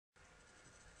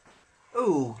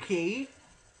Okay,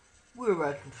 we're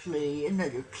about to play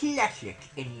another classic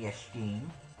NES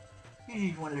game. This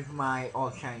is one of my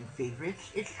all-time favorites.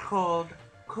 It's called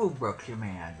Cobra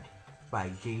Command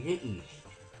by Zeta East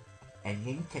and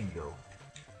Nintendo.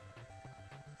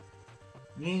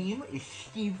 Name is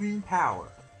Stephen Power.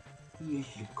 He is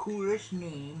the coolest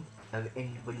name of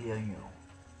anybody I know.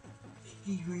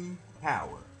 Stephen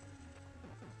Power.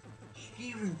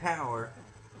 Stephen Power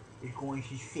is going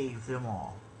to save them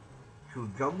all.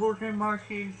 Through jungles and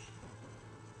marshes,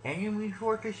 enemy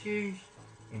fortresses,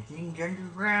 and things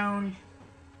underground,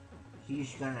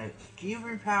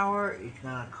 Stephen Power is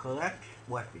gonna collect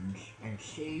weapons and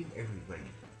save everybody.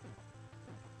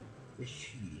 Let's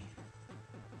see.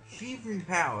 Stephen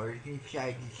Power is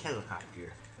inside this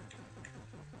helicopter.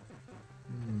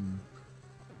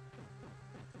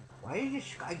 Why is the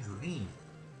sky green?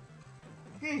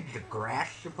 Isn't the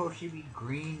grass supposed to be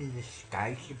green and the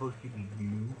sky supposed to be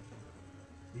blue?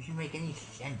 Doesn't make any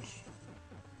sense.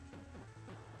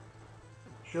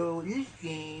 So in this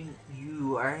game,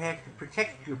 you have to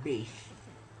protect your base,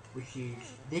 which is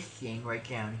this thing right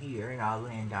down here, and I'll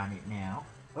land on it now.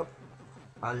 Oh,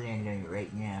 I'll land on it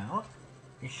right now.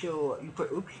 And so you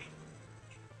put, oops.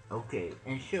 Okay,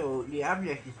 and so the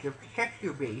object is to protect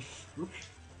your base, oops,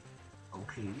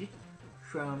 okay,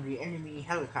 from the enemy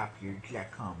helicopters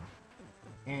that come.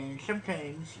 And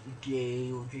sometimes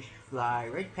they will just fly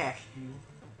right past you,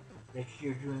 like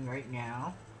you're doing right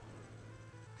now.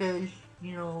 Because,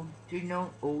 you know, they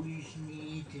don't always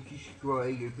need to destroy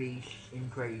your base and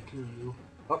try to kill you.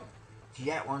 Oh, see,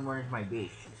 that one is my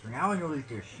base. So now I know that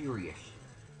they're serious.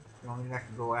 So I'm gonna have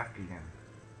to go after them.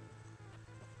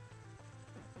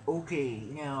 Okay,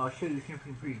 now I'll show you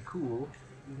something pretty cool.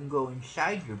 You can go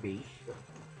inside your base,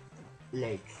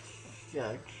 like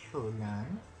such. Hold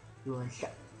on. Go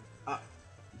inside.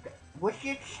 What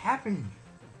just happened?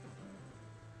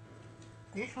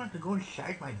 I just want to go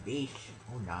inside my base.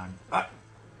 Hold on.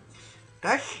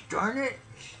 Gosh darn it!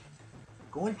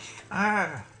 Go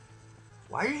inside.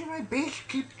 Why does my base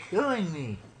keep killing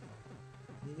me?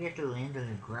 Maybe I have to land on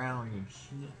the ground and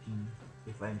sneaking.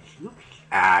 If I'm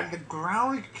the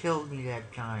ground killed me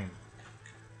that time.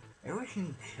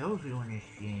 Everything kills you in this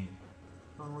game.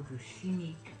 So I'm going to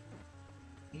sneak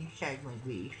inside my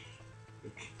base.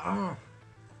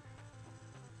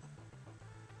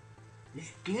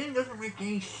 This game doesn't make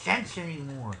any sense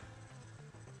anymore.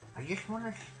 I just want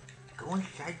to go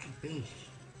inside the base.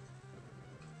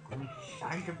 Go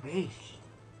inside the base.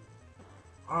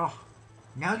 Oh,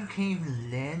 now you can't even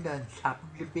land on top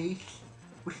of the base?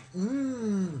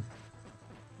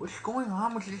 What's going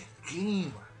on with this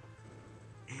game?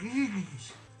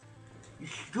 Jeez. You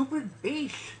stupid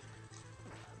base.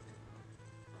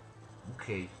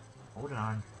 Okay, hold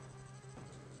on.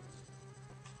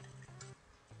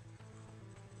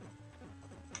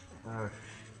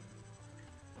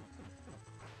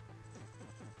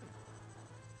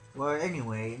 Well,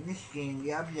 anyway, in this game,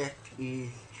 the object is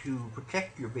to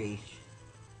protect your base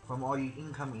from all the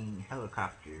incoming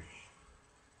helicopters.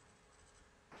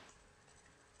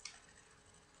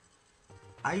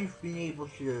 I've been able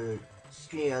to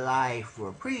stay alive for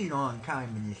a pretty long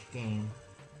time in this game,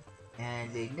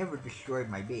 and they never destroyed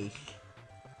my base.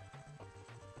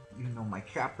 Even though my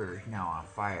chopper is now on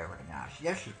fire right now. See,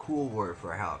 that's a cool word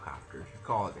for a helicopter. You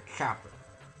call it a chopper,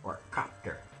 or a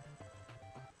copter.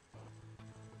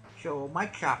 So my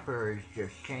chopper is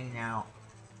just hanging out,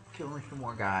 killing some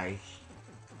more guys,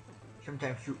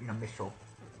 sometimes shooting a missile.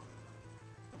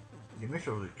 The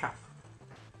missiles are tough.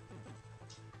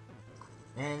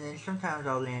 And then sometimes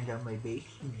I'll land on my base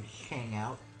and just hang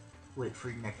out, wait for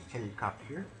the next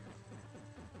helicopter.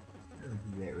 I'll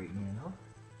do that right now.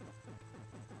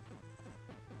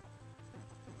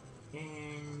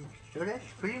 And so that's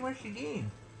pretty much the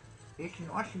game. It's an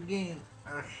awesome game.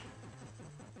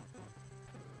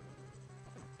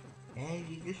 And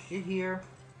you just sit here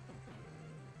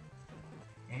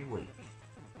and wait.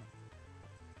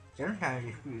 Sometimes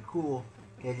it's pretty cool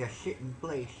to just sit in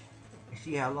place and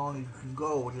see how long you can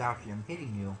go without them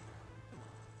hitting you.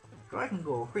 So I can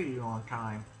go a pretty long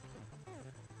time.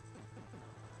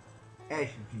 As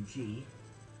you can see,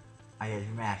 I have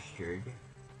mastered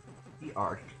the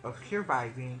art of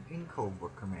surviving in Cobra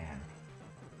Command.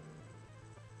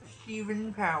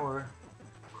 Stephen Power,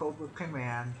 Cobra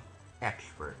Command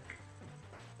expert.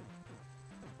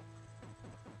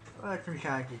 Well,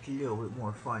 sometimes it's a little bit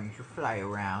more fun to fly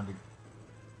around and...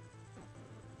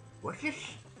 What's this?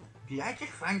 Did I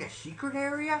just find a secret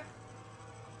area?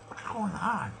 What's going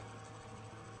on?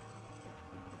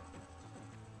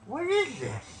 What is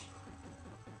this?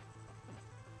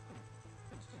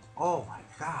 Oh my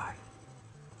god.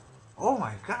 Oh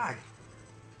my god.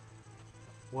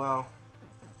 Well,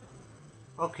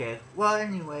 okay. Well,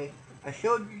 anyway, I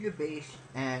showed you the base,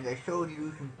 and I showed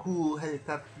you some cool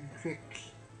helicopter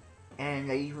tricks,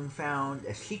 and I even found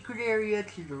a secret area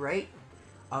to the right.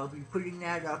 I'll be putting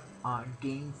that up on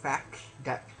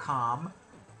GameFAQs.com.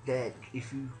 That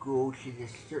if you go to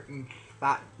this certain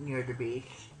spot near the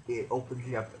base, it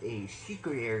opens up a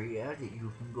secret area that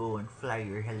you can go and fly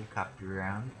your helicopter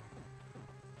around.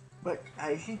 But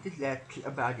I think that that's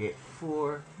about it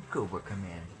for Cobra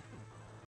Command.